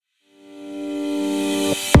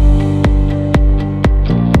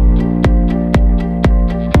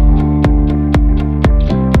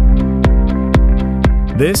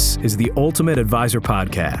is the Ultimate Advisor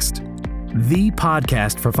Podcast, the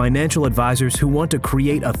podcast for financial advisors who want to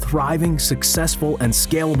create a thriving, successful, and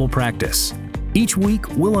scalable practice. Each week,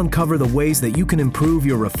 we'll uncover the ways that you can improve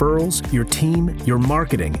your referrals, your team, your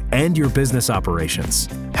marketing, and your business operations,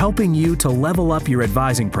 helping you to level up your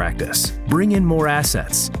advising practice, bring in more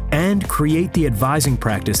assets, and create the advising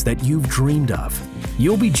practice that you've dreamed of.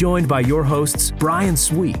 You'll be joined by your hosts, Brian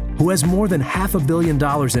Sweet, who has more than $500 million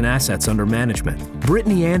in assets under management,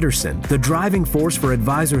 Brittany Anderson, the driving force for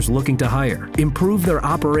advisors looking to hire, improve their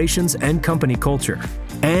operations and company culture,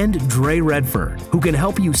 and Dre Redfern, who can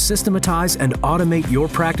help you systematize and automate your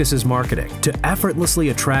practice's marketing to effortlessly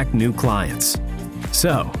attract new clients.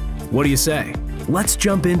 So, what do you say? Let's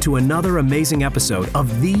jump into another amazing episode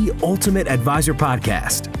of the Ultimate Advisor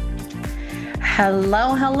Podcast.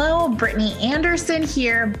 Hello, Brittany Anderson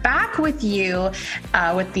here, back with you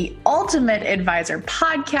with the Ultimate Advisor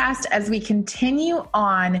Podcast as we continue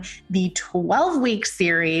on the 12-week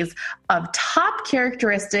series of top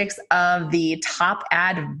characteristics of the top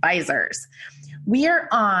advisors. We are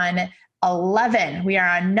on 11. We are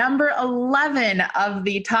on number 11 of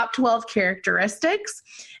the top 12 characteristics.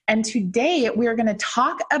 And today we are going to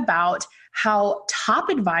talk about how top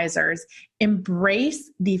advisors embrace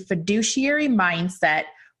the fiduciary mindset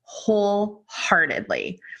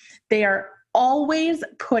wholeheartedly. They are always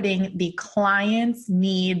putting the client's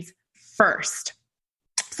needs first.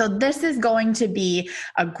 So this is going to be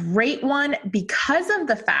a great one because of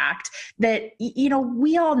the fact that,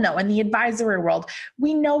 we all know in the advisory world,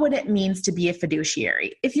 we know what it means to be a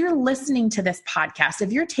fiduciary. If you're listening to this podcast,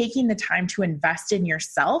 if you're taking the time to invest in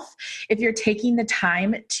yourself, if you're taking the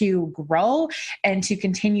time to grow and to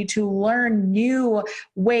continue to learn new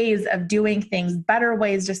ways of doing things, better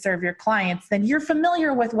ways to serve your clients, then you're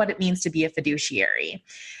familiar with what it means to be a fiduciary.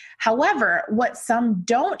 However, what some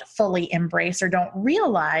don't fully embrace or don't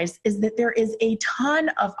realize is that there is a ton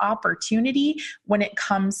of opportunity when it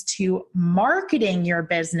comes to marketing your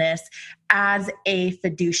business as a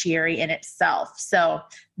fiduciary in itself. So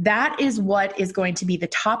that is what is going to be the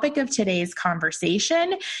topic of today's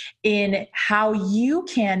conversation in how you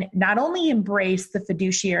can not only embrace the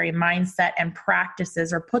fiduciary mindset and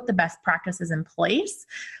practices or put the best practices in place,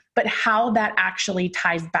 but how that actually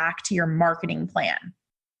ties back to your marketing plan.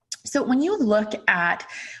 So when you look at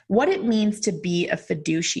what it means to be a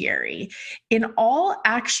fiduciary, in all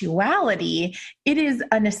actuality, it is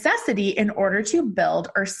a necessity in order to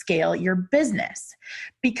build or scale your business.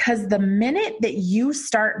 Because the minute that you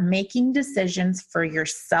start making decisions for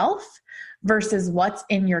yourself versus what's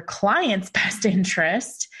in your client's best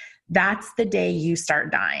interest, that's the day you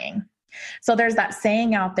start dying. So there's that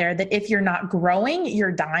saying out there that if you're not growing,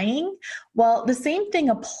 you're dying. Well, the same thing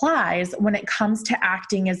applies when it comes to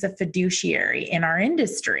acting as a fiduciary in our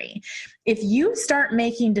industry. If you start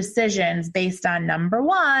making decisions based on number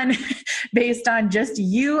one, based on just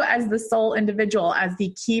you as the sole individual, as the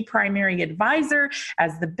key primary advisor,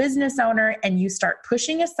 as the business owner, and you start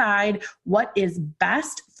pushing aside what is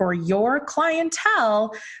best for your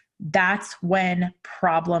clientele, that's when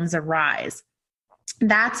problems arise.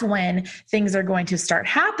 That's when things are going to start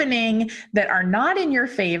happening that are not in your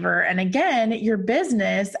favor. And again, your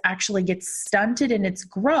business actually gets stunted in its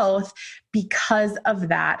growth because of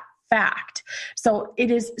that fact. So it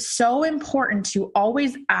is so important to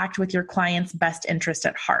always act with your client's best interest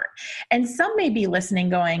at heart. And some may be listening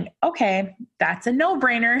going, okay, that's a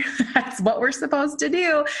no-brainer. That's what we're supposed to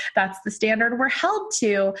do. That's the standard we're held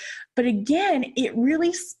to. But again, it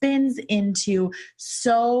really spins into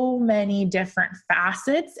so many different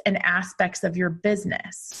facets and aspects of your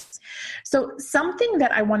business. So something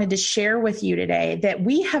that I wanted to share with you today that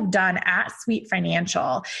we have done at Sweet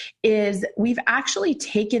Financial is we've actually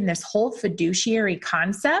taken this whole fiduciary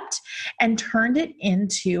concept and turned it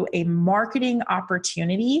into a marketing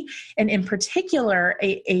opportunity. And in particular,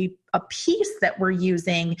 a piece that we're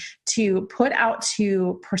using to put out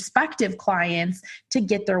to prospective clients to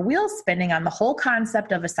get their wheels spinning on the whole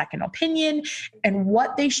concept of a second opinion and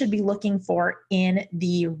what they should be looking for in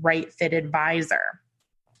the right fit advisor.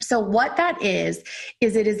 So what that is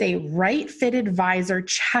it is a right fit advisor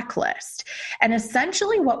checklist. And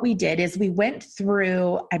essentially what we did is we went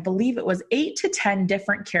through, I believe it was 8 to 10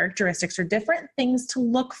 different characteristics or different things to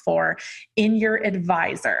look for in your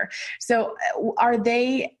advisor. So are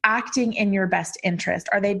they acting in your best interest?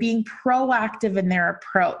 Are they being proactive in their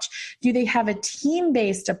approach? Do they have a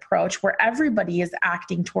team-based approach where everybody is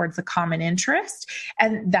acting towards a common interest?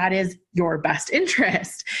 And that is your best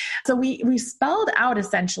interest. So we spelled out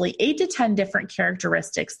essentially essentially 8 to 10 different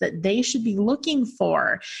characteristics that they should be looking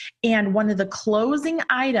for. And one of the closing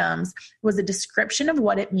items was a description of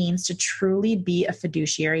what it means to truly be a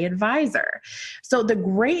fiduciary advisor. So the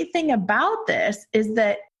great thing about this is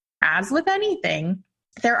that, as with anything,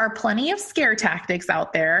 there are plenty of scare tactics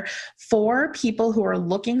out there for people who are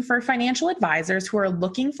looking for financial advisors, who are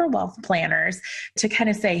looking for wealth planners, to kind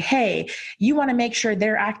of say, hey, you want to make sure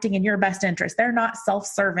they're acting in your best interest. They're not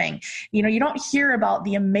self-serving. You don't hear about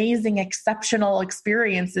the amazing, exceptional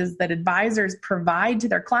experiences that advisors provide to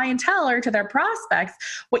their clientele or to their prospects.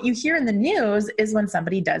 What you hear in the news is when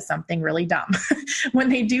somebody does something really dumb, when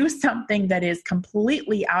they do something that is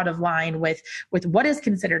completely out of line with what is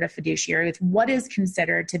considered a fiduciary, with what is considered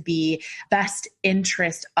to be best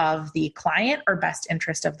interest of the client or best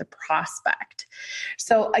interest of the prospect.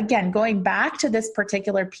 So again, going back to this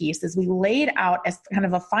particular piece, as we laid out as kind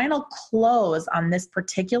of a final close on this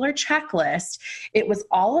particular checklist, it was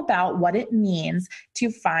all about what it means to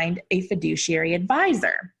find a fiduciary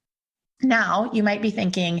advisor. Now, you might be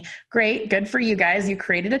thinking, great, good for you guys. You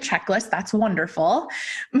created a checklist. That's wonderful.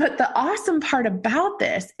 But the awesome part about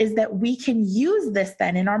this is that we can use this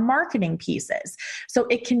then in our marketing pieces. So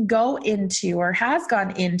it can go into, or has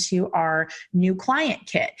gone into, our new client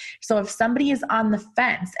kit. So if somebody is on the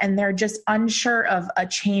fence and they're just unsure of a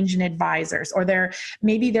change in advisors, or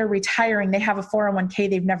maybe they're retiring, they have a 401k,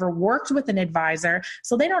 they've never worked with an advisor,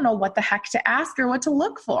 so they don't know what the heck to ask or what to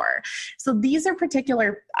look for. So these are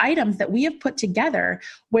particular items that we have put together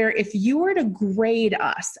where if you were to grade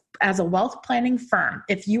us as a wealth planning firm,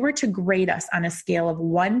 if you were to grade us on a scale of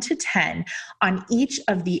 1 to 10 on each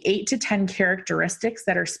of the 8 to 10 characteristics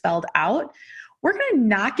that are spelled out, we're going to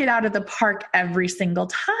knock it out of the park every single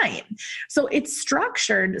time. So it's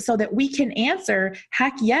structured so that we can answer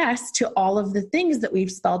heck yes to all of the things that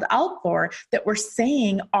we've spelled out for, that we're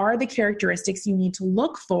saying are the characteristics you need to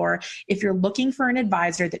look for if you're looking for an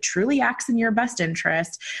advisor that truly acts in your best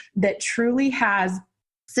interest, that truly has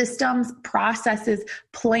systems, processes,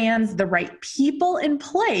 plans, the right people in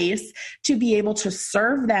place to be able to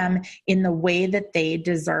serve them in the way that they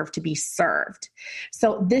deserve to be served.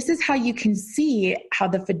 So this is how you can see how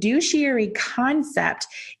the fiduciary concept,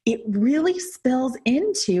 it really spills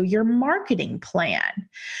into your marketing plan.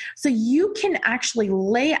 So you can actually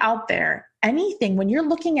lay out there anything when you're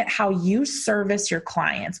looking at how you service your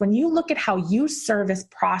clients, when you look at how you service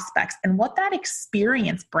prospects and what that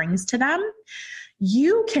experience brings to them.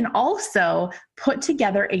 You can also put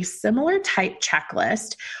together a similar type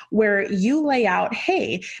checklist where you lay out,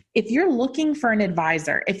 hey, if you're looking for an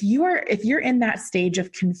advisor, if you're in that stage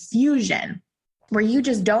of confusion, where you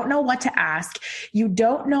just don't know what to ask, you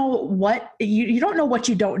don't know what you don't know what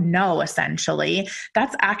you don't know, essentially.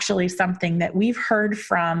 That's actually something that we've heard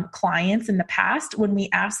from clients in the past when we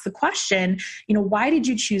ask the question, why did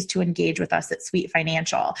you choose to engage with us at Sweet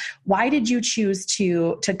Financial? Why did you choose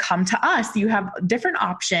to come to us? You have different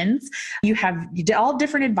options. You have all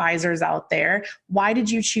different advisors out there. Why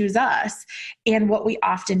did you choose us? And what we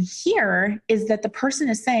often hear is that the person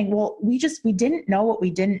is saying, well, we didn't know what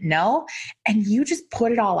we didn't know. And you just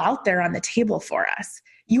put it all out there on the table for us.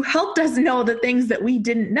 You helped us know the things that we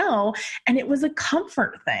didn't know. And it was a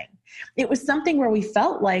comfort thing. It was something where we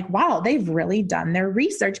felt like, wow, they've really done their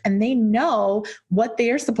research and they know what they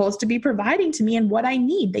are supposed to be providing to me and what I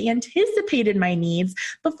need. They anticipated my needs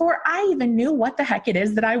before I even knew what the heck it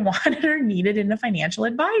is that I wanted or needed in a financial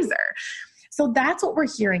advisor. So that's what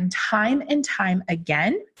we're hearing time and time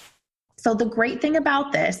again. So the great thing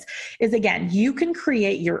about this is, again, you can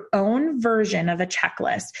create your own version of a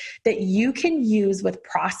checklist that you can use with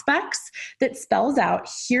prospects that spells out,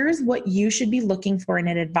 here's what you should be looking for in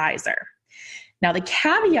an advisor. Now, the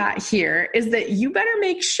caveat here is that you better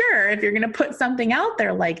make sure, if you're going to put something out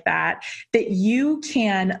there like that, that you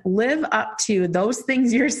can live up to those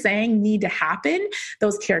things you're saying need to happen,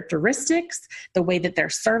 those characteristics, the way that they're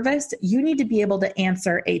serviced. You need to be able to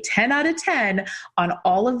answer a 10 out of 10 on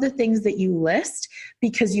all of the things that you list,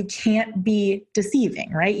 because you can't be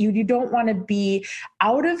deceiving, right? You don't want to be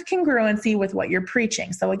out of congruency with what you're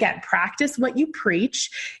preaching. So again, practice what you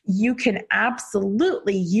preach. You can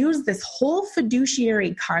absolutely use this whole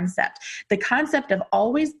fiduciary concept, the concept of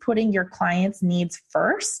always putting your clients' needs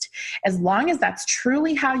first. As long as that's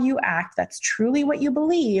truly how you act, that's truly what you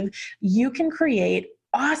believe, you can create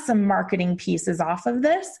awesome marketing pieces off of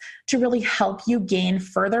this to really help you gain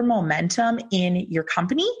further momentum in your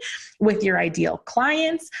company with your ideal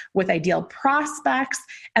clients, with ideal prospects.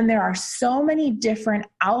 And there are so many different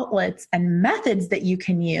outlets and methods that you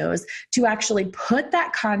can use to actually put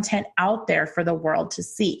that content out there for the world to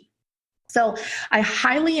see. So I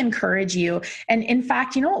highly encourage you. And in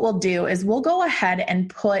fact, you know what we'll do is we'll go ahead and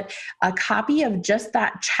put a copy of just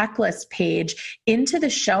that checklist page into the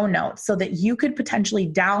show notes so that you could potentially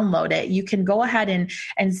download it. You can go ahead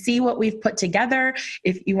and see what we've put together.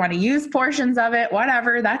 If you want to use portions of it,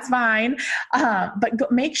 whatever, that's fine.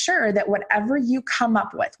 But make sure that whatever you come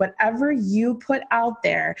up with, whatever you put out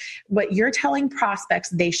there, what you're telling prospects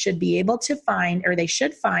they should be able to find, or they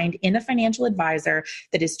should find in a financial advisor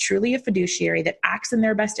that is truly a fiduciary, that acts in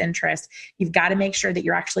their best interest, you've got to make sure that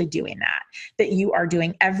you're actually doing that you are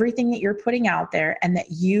doing everything that you're putting out there, and that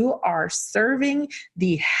you are serving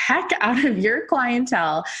the heck out of your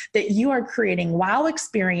clientele, that you are creating wow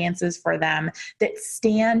experiences for them that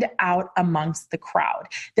stand out amongst the crowd,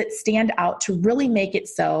 that stand out to really make it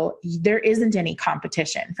so there isn't any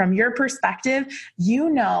competition. From your perspective, you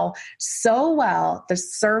know so well the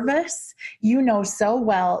service, you know so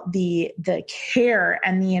well the care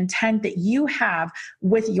and the intent that you have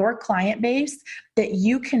with your client base, that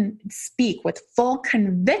you can speak with full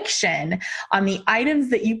conviction on the items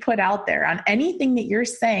that you put out there, on anything that you're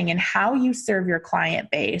saying and how you serve your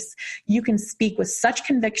client base. You can speak with such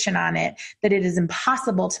conviction on it that it is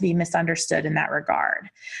impossible to be misunderstood in that regard.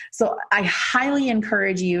 So I highly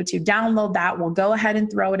encourage you to download that. We'll go ahead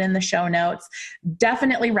and throw it in the show notes.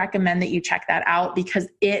 Definitely recommend that you check that out, because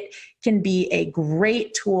it can be a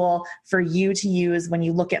great tool for you to use when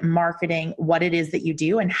you look at marketing, what it is that you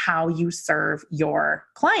do and how you serve your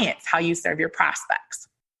clients, how you serve your prospects.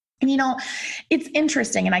 And it's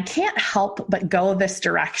interesting, and I can't help but go this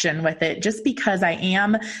direction with it just because I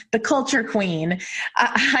am the culture queen.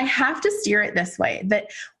 I have to steer it this way, that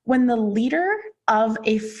when the leader of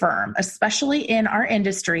a firm, especially in our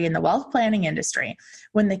industry, in the wealth planning industry,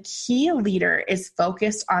 when the key leader is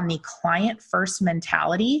focused on the client first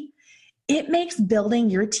mentality, it makes building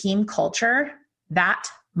your team culture that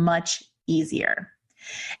much easier.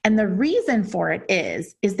 And the reason for it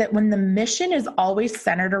is that when the mission is always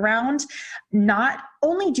centered around not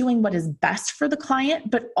only doing what is best for the client,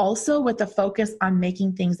 but also with a focus on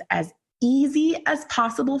making things as easy as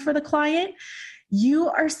possible for the client, you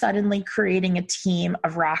are suddenly creating a team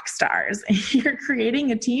of rock stars. You're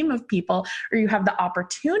creating a team of people, or you have the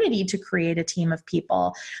opportunity to create a team of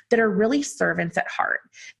people that are really servants at heart,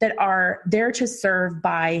 that are there to serve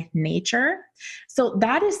by nature. So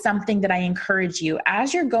that is something that I encourage you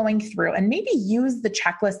as you're going through, and maybe use the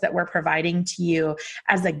checklist that we're providing to you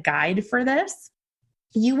as a guide for this.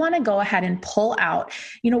 You want to go ahead and pull out,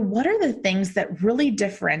 what are the things that really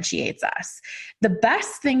differentiates us? The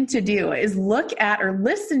best thing to do is look at or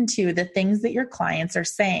listen to the things that your clients are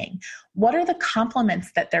saying. What are the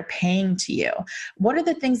compliments that they're paying to you? What are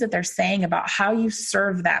the things that they're saying about how you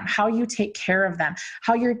serve them, how you take care of them,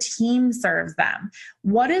 how your team serves them?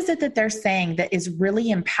 What is it that they're saying that is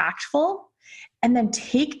really impactful? And then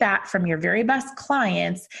take that from your very best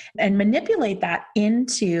clients and manipulate that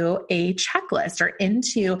into a checklist or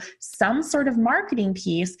into some sort of marketing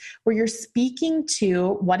piece where you're speaking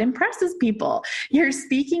to what impresses people. You're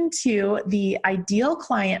speaking to the ideal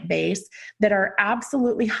client base that are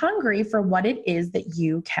absolutely hungry for what it is that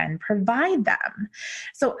you can provide them.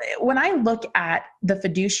 So when I look at the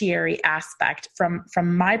fiduciary aspect from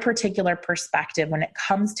my particular perspective, when it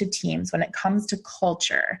comes to teams, when it comes to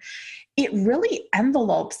culture, it really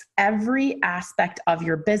envelopes every aspect of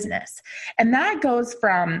your business. And that goes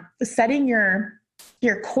from setting your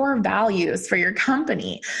core values for your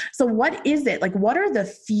company. So what is it? Like, what are the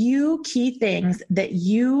few key things that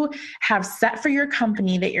you have set for your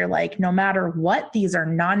company that you're like, no matter what, these are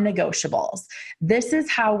non-negotiables. This is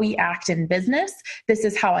how we act in business. This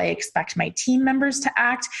is how I expect my team members to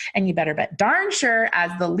act. And you better bet darn sure,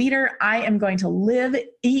 as the leader, I am going to live,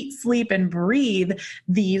 eat, sleep, and breathe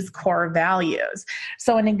these core values.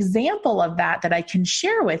 So an example of that I can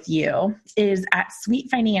share with you is at Sweet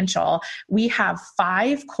Financial, we have 5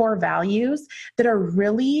 core values that are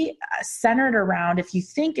really centered around, if you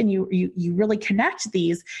think and you really connect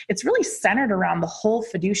these, it's really centered around the whole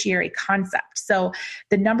fiduciary concept. So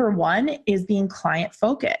the number 1 is being client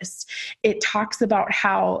focused. It talks about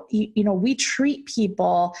how, we treat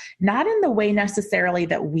people not in the way necessarily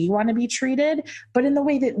that we want to be treated, but in the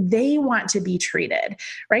way that they want to be treated,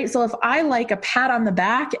 right? So if I like a pat on the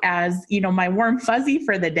back as, my warm fuzzy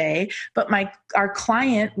for the day, but our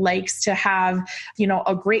client likes to have,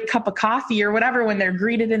 a great cup of coffee or whatever when they're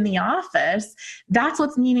greeted in the office, that's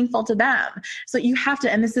what's meaningful to them. So you have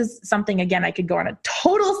to, and this is something, again, I could go on a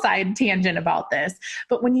total side tangent about this,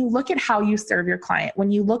 but when you look at how you serve your client,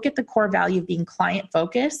 when you look at the core value of being client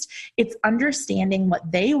focused, it's understanding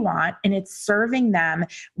what they want and it's serving them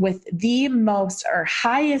with the most or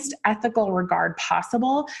highest ethical regard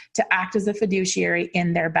possible to act as a fiduciary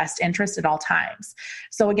in their best interest at all times.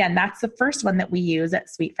 So again, that's the first one that we use at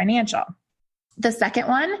Sweet Financial. The second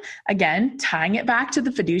one, again, tying it back to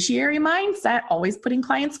the fiduciary mindset, always putting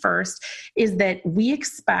clients first, is that we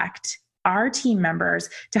expect our team members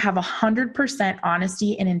to have 100%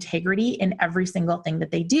 honesty and integrity in every single thing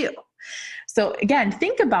that they do. So again,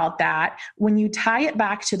 think about that when you tie it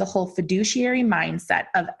back to the whole fiduciary mindset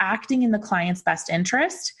of acting in the client's best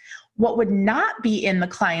interest. What would not be in the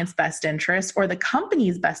client's best interest or the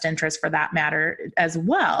company's best interest for that matter as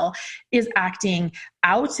well is acting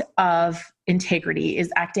out of integrity,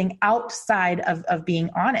 is acting outside of being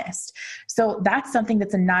honest. So that's something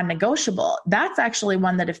that's a non-negotiable. That's actually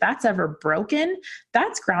one that if that's ever broken,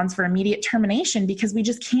 that's grounds for immediate termination because we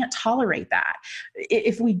just can't tolerate that.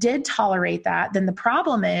 If we did tolerate that, then the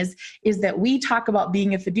problem is that we talk about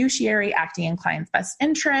being a fiduciary, acting in client's best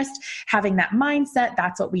interest, having that mindset,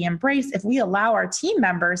 that's what we embrace. If we allow our team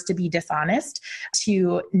members to be dishonest,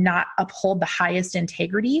 to not uphold the highest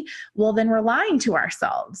integrity, well, then we're lying to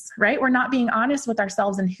ourselves, right? We're not being honest with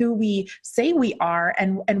ourselves and who we say we are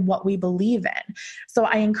and what we believe in. So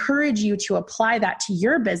I encourage you to apply that to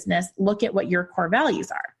your business. Look at what your core values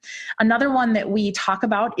are. Another one that we talk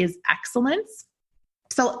about is excellence.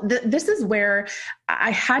 So this is where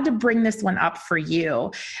I had to bring this one up for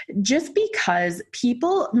you, just because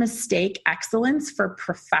people mistake excellence for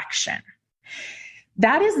perfection.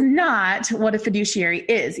 That is not what a fiduciary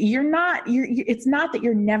is. It's not that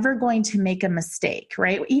you're never going to make a mistake,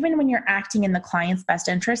 right? Even when you're acting in the client's best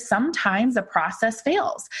interest, sometimes a process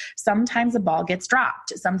fails. Sometimes a ball gets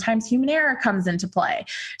dropped. Sometimes human error comes into play.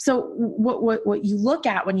 So what you look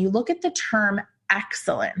at when you look at the term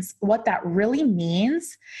excellence, what that really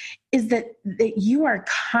means is that you are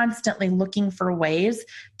constantly looking for ways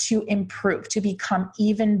to improve, to become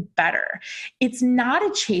even better. It's not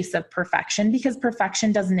a chase of perfection because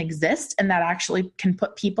perfection doesn't exist. And that actually can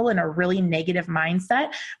put people in a really negative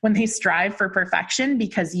mindset when they strive for perfection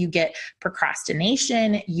because you get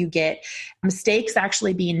procrastination, you get mistakes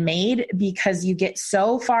actually being made because you get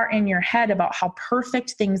so far in your head about how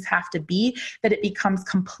perfect things have to be that it becomes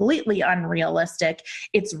completely unrealistic.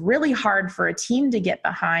 It's really hard for a team to get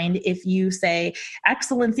behind if you say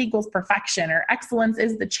excellence equals perfection or excellence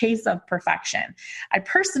is the chase of perfection. I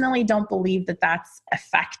personally don't believe that that's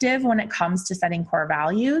effective when it comes to setting core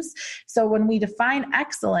values. So when we define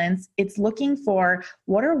excellence, it's looking for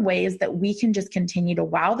what are ways that we can just continue to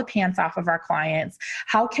wow the pants off of our clients.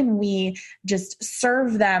 How can we just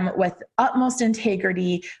serve them with utmost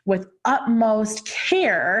integrity, with utmost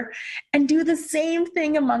care, and do the same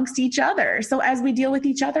thing amongst each other? So as we deal with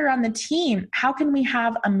each other on the team, how can we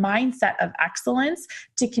have a mindset of excellence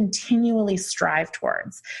to continually strive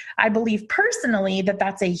towards? I believe personally that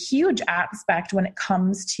that's a huge aspect when it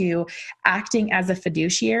comes to acting as a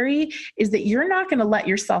fiduciary, is that you're not going to let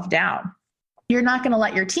yourself down. You're not going to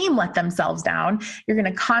let your team let themselves down. You're going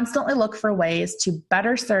to constantly look for ways to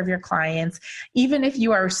better serve your clients. Even if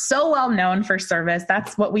you are so well known for service,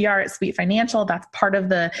 that's what we are at Sweet Financial. That's part of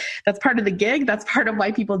the gig. That's part of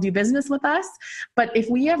why people do business with us. But if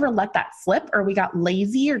we ever let that slip or we got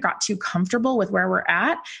lazy or got too comfortable with where we're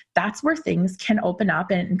at, that's where things can open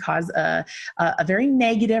up and cause a very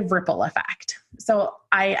negative ripple effect. So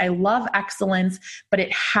I love excellence, but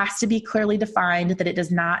it has to be clearly defined that it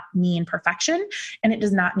does not mean perfection and it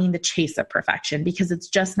does not mean the chase of perfection because it's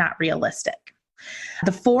just not realistic.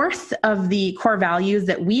 The fourth of the core values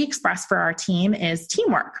that we express for our team is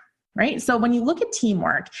teamwork. Right? So when you look at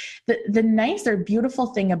teamwork, the nice or beautiful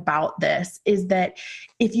thing about this is that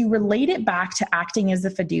if you relate it back to acting as a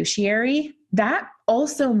fiduciary, that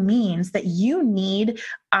also means that you need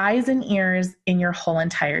eyes and ears in your whole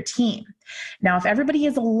entire team. Now, if everybody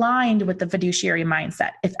is aligned with the fiduciary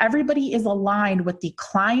mindset, if everybody is aligned with the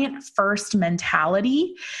client first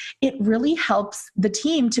mentality, it really helps the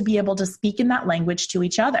team to be able to speak in that language to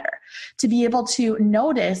each other, to be able to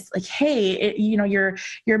notice like, hey, you're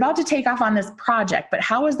about to take off on this project, but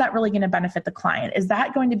how is that really going to benefit the client? Is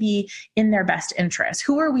that going to be in their best interest?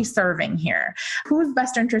 Who are we serving here? Whose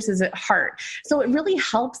best interest is at heart? So it really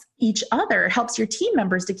helps each other, helps your team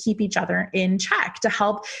members to keep each other in check, to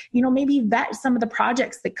help, maybe vet some of the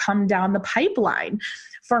projects that come down the pipeline.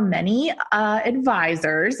 For many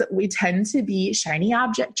advisors, we tend to be shiny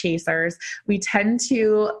object chasers. We tend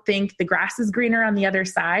to think the grass is greener on the other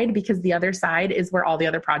side because the other side is where all the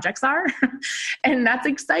other projects are. And that's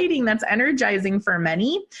exciting. That's energizing for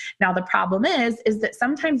many. Now, the problem is that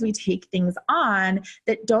sometimes we take things on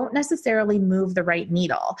that don't necessarily move the right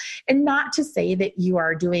needle. And not to say that you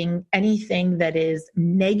are doing anything that is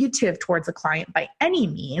negative towards a client by any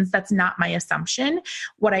means. That's not my assumption.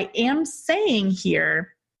 What I am saying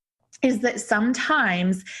here is that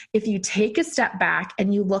sometimes if you take a step back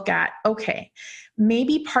and you look at, okay,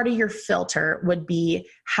 maybe part of your filter would be,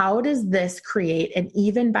 how does this create an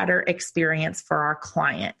even better experience for our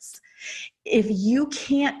clients? If you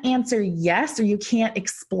can't answer yes, or you can't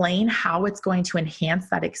explain how it's going to enhance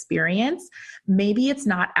that experience, maybe it's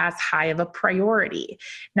not as high of a priority.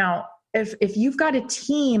 Now, if you've got a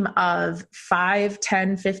team of 5,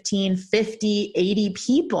 10, 15, 50, 80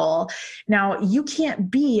 people, now you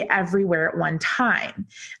can't be everywhere at one time.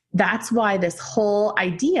 That's why this whole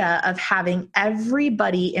idea of having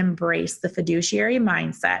everybody embrace the fiduciary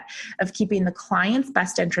mindset of keeping the client's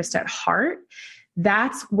best interest at heart,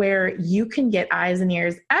 that's where you can get eyes and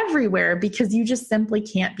ears everywhere, because you just simply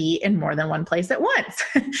can't be in more than one place at once.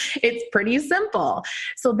 It's pretty simple.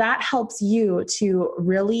 So that helps you to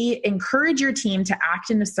really encourage your team to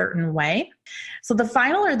act in a certain way. So the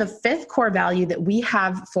final, or the fifth core value that we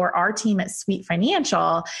have for our team at Sweet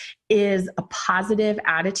Financial is a positive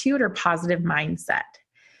attitude or positive mindset.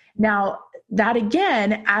 Now, that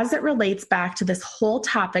again, as it relates back to this whole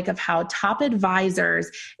topic of how top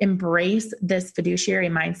advisors embrace this fiduciary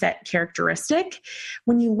mindset characteristic,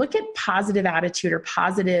 when you look at positive attitude or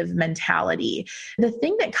positive mentality, the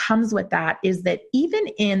thing that comes with that is that even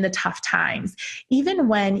in the tough times, even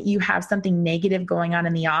when you have something negative going on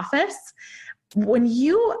in the office, when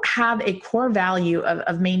you have a core value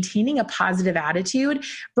of maintaining a positive attitude,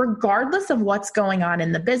 regardless of what's going on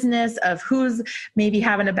in the business, of who's maybe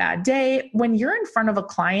having a bad day, when you're in front of a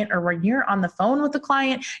client or when you're on the phone with a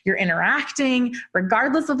client, you're interacting,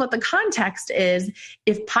 regardless of what the context is,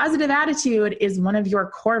 if positive attitude is one of your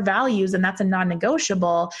core values and that's a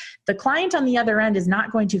non-negotiable, the client on the other end is not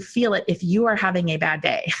going to feel it if you are having a bad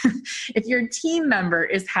day, if your team member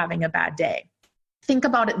is having a bad day. Think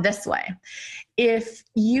about it this way. If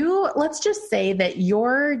let's just say that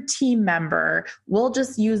your team member, we'll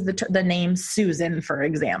just use the name Susan, for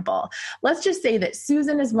example. Let's just say that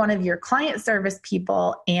Susan is one of your client service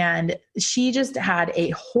people and she just had a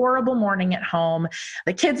horrible morning at home.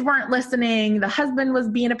 The kids weren't listening. The husband was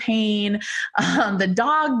being a pain. The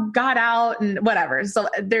dog got out and whatever. So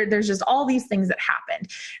there's just all these things that happened.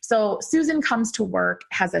 So Susan comes to work,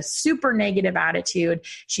 has a super negative attitude.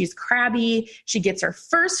 She's crabby. She gets her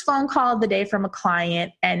first phone call of the day from a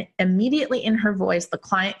client, and immediately in her voice, the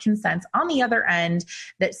client can sense on the other end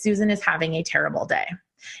that Susan is having a terrible day.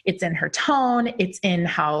 It's in her tone. It's in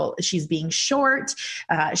how she's being short.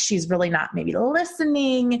 She's really not maybe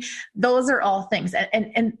listening. Those are all things.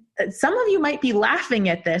 And some of you might be laughing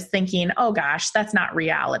at this thinking, oh gosh, that's not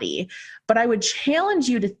reality. But I would challenge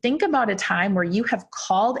you to think about a time where you have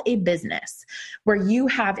called a business, where you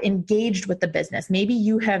have engaged with the business. Maybe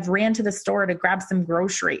you have ran to the store to grab some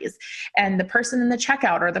groceries, and the person in the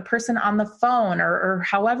checkout or the person on the phone or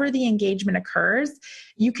however the engagement occurs,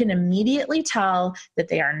 you can immediately tell that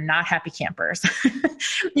they are not happy campers.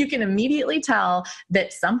 You can immediately tell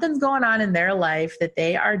that something's going on in their life, that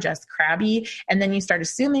they are just crabby. And then you start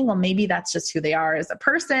assuming, well, maybe that's just who they are as a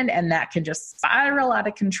person, and that can just spiral out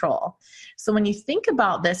of control. So when you think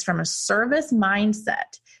about this from a service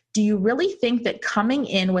mindset, do you really think that coming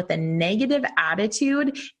in with a negative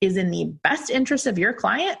attitude is in the best interest of your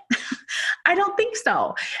client? I don't think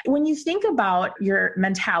so. When you think about your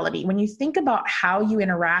mentality, when you think about how you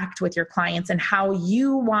interact with your clients and how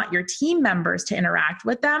you want your team members to interact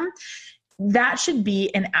with them, that should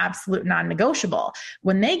be an absolute non-negotiable.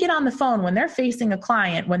 When they get on the phone, when they're facing a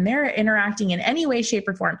client, when they're interacting in any way, shape,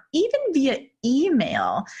 or form, even via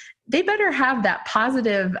email, they better have that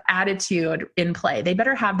positive attitude in play. They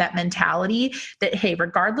better have that mentality that, hey,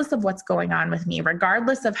 regardless of what's going on with me,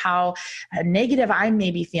 regardless of how negative I may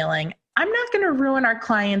be feeling, I'm not going to ruin our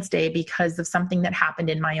client's day because of something that happened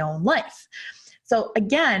in my own life. So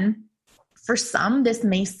again, For some, this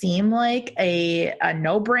may seem like a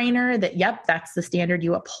no-brainer that, yep, that's the standard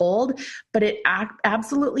you uphold, but it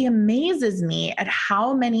absolutely amazes me at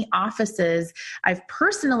how many offices I've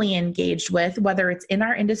personally engaged with, whether it's in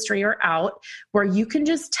our industry or out, where you can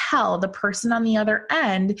just tell the person on the other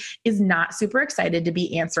end is not super excited to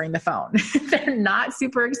be answering the phone. They're not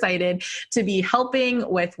super excited to be helping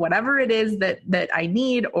with whatever it is that I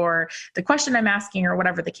need, or the question I'm asking, or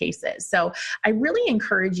whatever the case is. So I really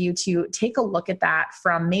encourage you to take a look at that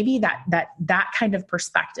from maybe that kind of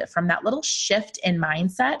perspective, from that little shift in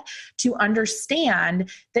mindset, to understand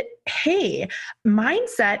that, hey,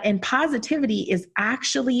 mindset and positivity is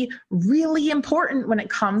actually really important when it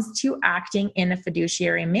comes to acting in a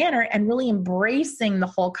fiduciary manner and really embracing the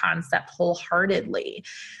whole concept wholeheartedly.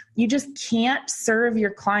 You just can't serve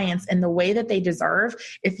your clients in the way that they deserve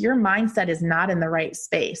if your mindset is not in the right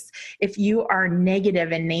space. If you are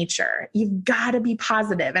negative in nature, you've got to be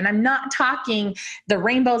positive. And I'm not talking the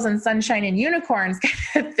rainbows and sunshine and unicorns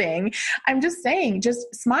kind of thing. I'm just saying,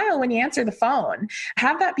 just smile when you answer the phone.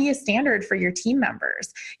 Have that be a standard for your team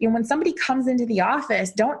members. When somebody comes into the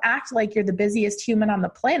office, don't act like you're the busiest human on the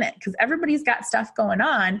planet, because everybody's got stuff going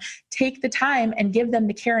on. Take the time and give them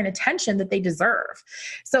the care and attention that they deserve.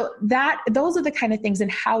 So those are the kind of things,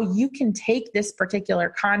 and how you can take this particular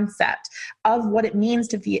concept of what it means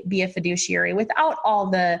to be a fiduciary without all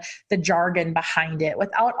the jargon behind it,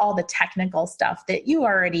 without all the technical stuff that you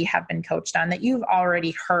already have been coached on, that you've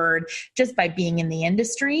already heard just by being in the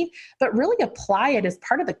industry, but really apply it as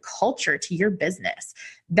part of the culture to your business.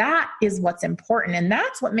 That is what's important. And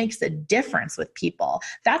that's what makes a difference with people.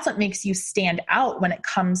 That's what makes you stand out when it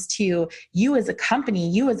comes to you as a company,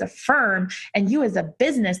 you as a firm, and you as a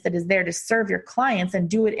business that is there to serve your clients and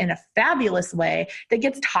do it in a fabulous way that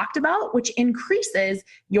gets talked about, which increases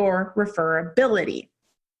your referability.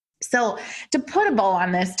 So to put a bow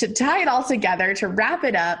on this, to tie it all together, to wrap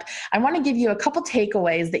it up, I want to give you a couple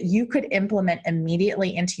takeaways that you could implement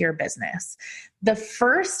immediately into your business. The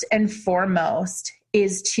first and foremost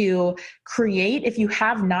is to create, if you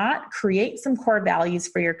have not, create some core values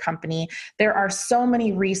for your company. There are so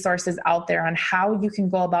many resources out there on how you can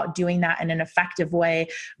go about doing that in an effective way.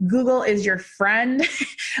 Google is your friend.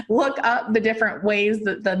 Look up the different ways,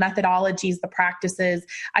 the methodologies, the practices.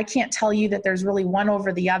 I can't tell you that there's really one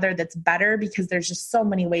over the other that's better, because there's just so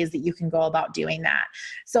many ways that you can go about doing that.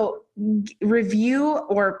 So review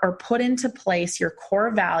or put into place your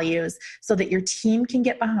core values so that your team can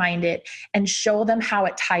get behind it, and show them how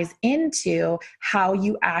it ties into how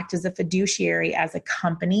you act as a fiduciary, as a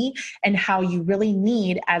company, and how you really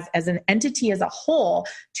need as an entity as a whole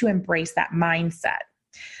to embrace that mindset.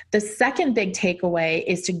 The second big takeaway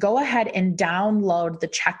is to go ahead and download the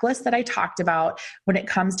checklist that I talked about when it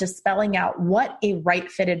comes to spelling out what a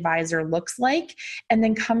right fit advisor looks like, and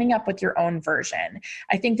then coming up with your own version.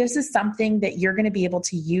 I think this is something that you're going to be able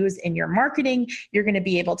to use in your marketing, you're going to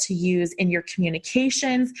be able to use in your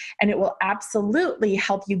communications, and it will absolutely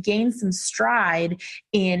help you gain some stride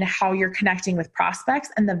in how you're connecting with prospects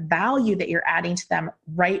and the value that you're adding to them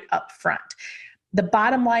right up front. The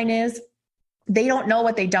bottom line is, they don't know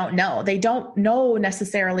what they don't know. They don't know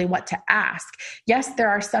necessarily what to ask. Yes, there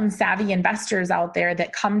are some savvy investors out there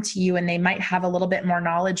that come to you and they might have a little bit more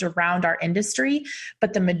knowledge around our industry,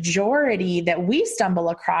 but the majority that we stumble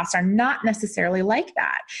across are not necessarily like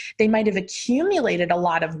that. They might have accumulated a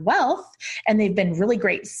lot of wealth and they've been really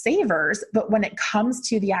great savers, but when it comes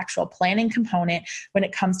to the actual planning component, when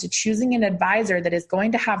it comes to choosing an advisor that is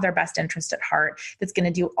going to have their best interest at heart, that's going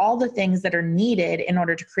to do all the things that are needed in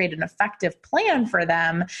order to create an effective plan for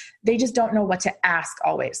them, they just don't know what to ask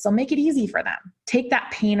always. So make it easy for them. Take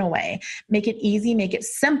that pain away. Make it easy, make it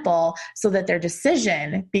simple so that their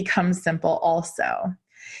decision becomes simple also.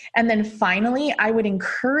 And then finally, I would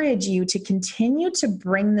encourage you to continue to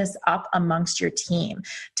bring this up amongst your team,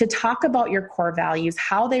 to talk about your core values,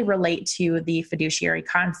 how they relate to the fiduciary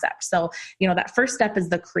concept. So, that first step is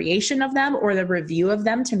the creation of them or the review of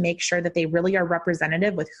them to make sure that they really are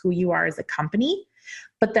representative with who you are as a company.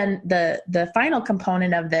 But then the final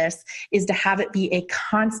component of this is to have it be a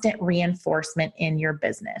constant reinforcement in your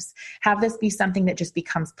business. Have this be something that just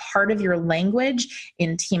becomes part of your language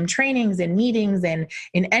in team trainings, in meetings, and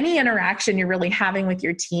in any interaction you're really having with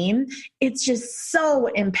your team. It's just so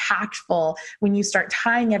impactful when you start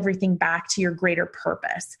tying everything back to your greater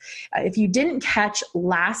purpose. If you didn't catch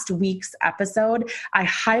last week's episode, I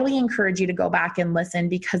highly encourage you to go back and listen,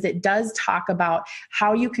 because it does talk about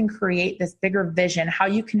how you can create this bigger vision vision, how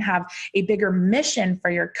you can have a bigger mission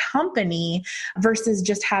for your company versus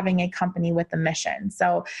just having a company with a mission.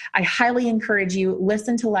 So I highly encourage you,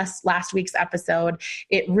 listen to last week's episode.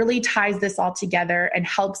 It really ties this all together and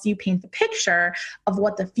helps you paint the picture of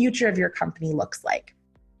what the future of your company looks like.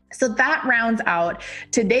 So that rounds out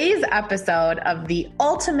today's episode of the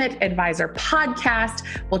Ultimate Advisor Podcast.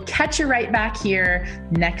 We'll catch you right back here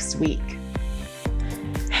next week.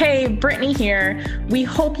 Hey, Brittany here. We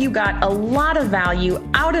hope you got a lot of value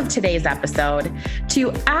out of today's episode.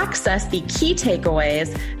 To access the key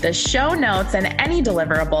takeaways, the show notes, and any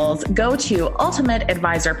deliverables, go to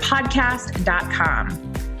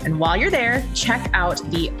ultimateadvisorpodcast.com. And while you're there, check out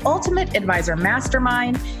the Ultimate Advisor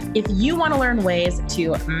Mastermind if you want to learn ways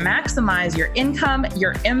to maximize your income,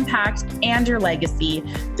 your impact, and your legacy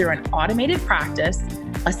through an automated practice,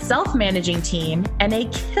 a self-managing team, and a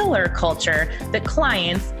killer culture that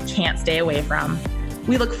clients can't stay away from.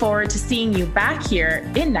 We look forward to seeing you back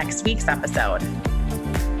here in next week's episode.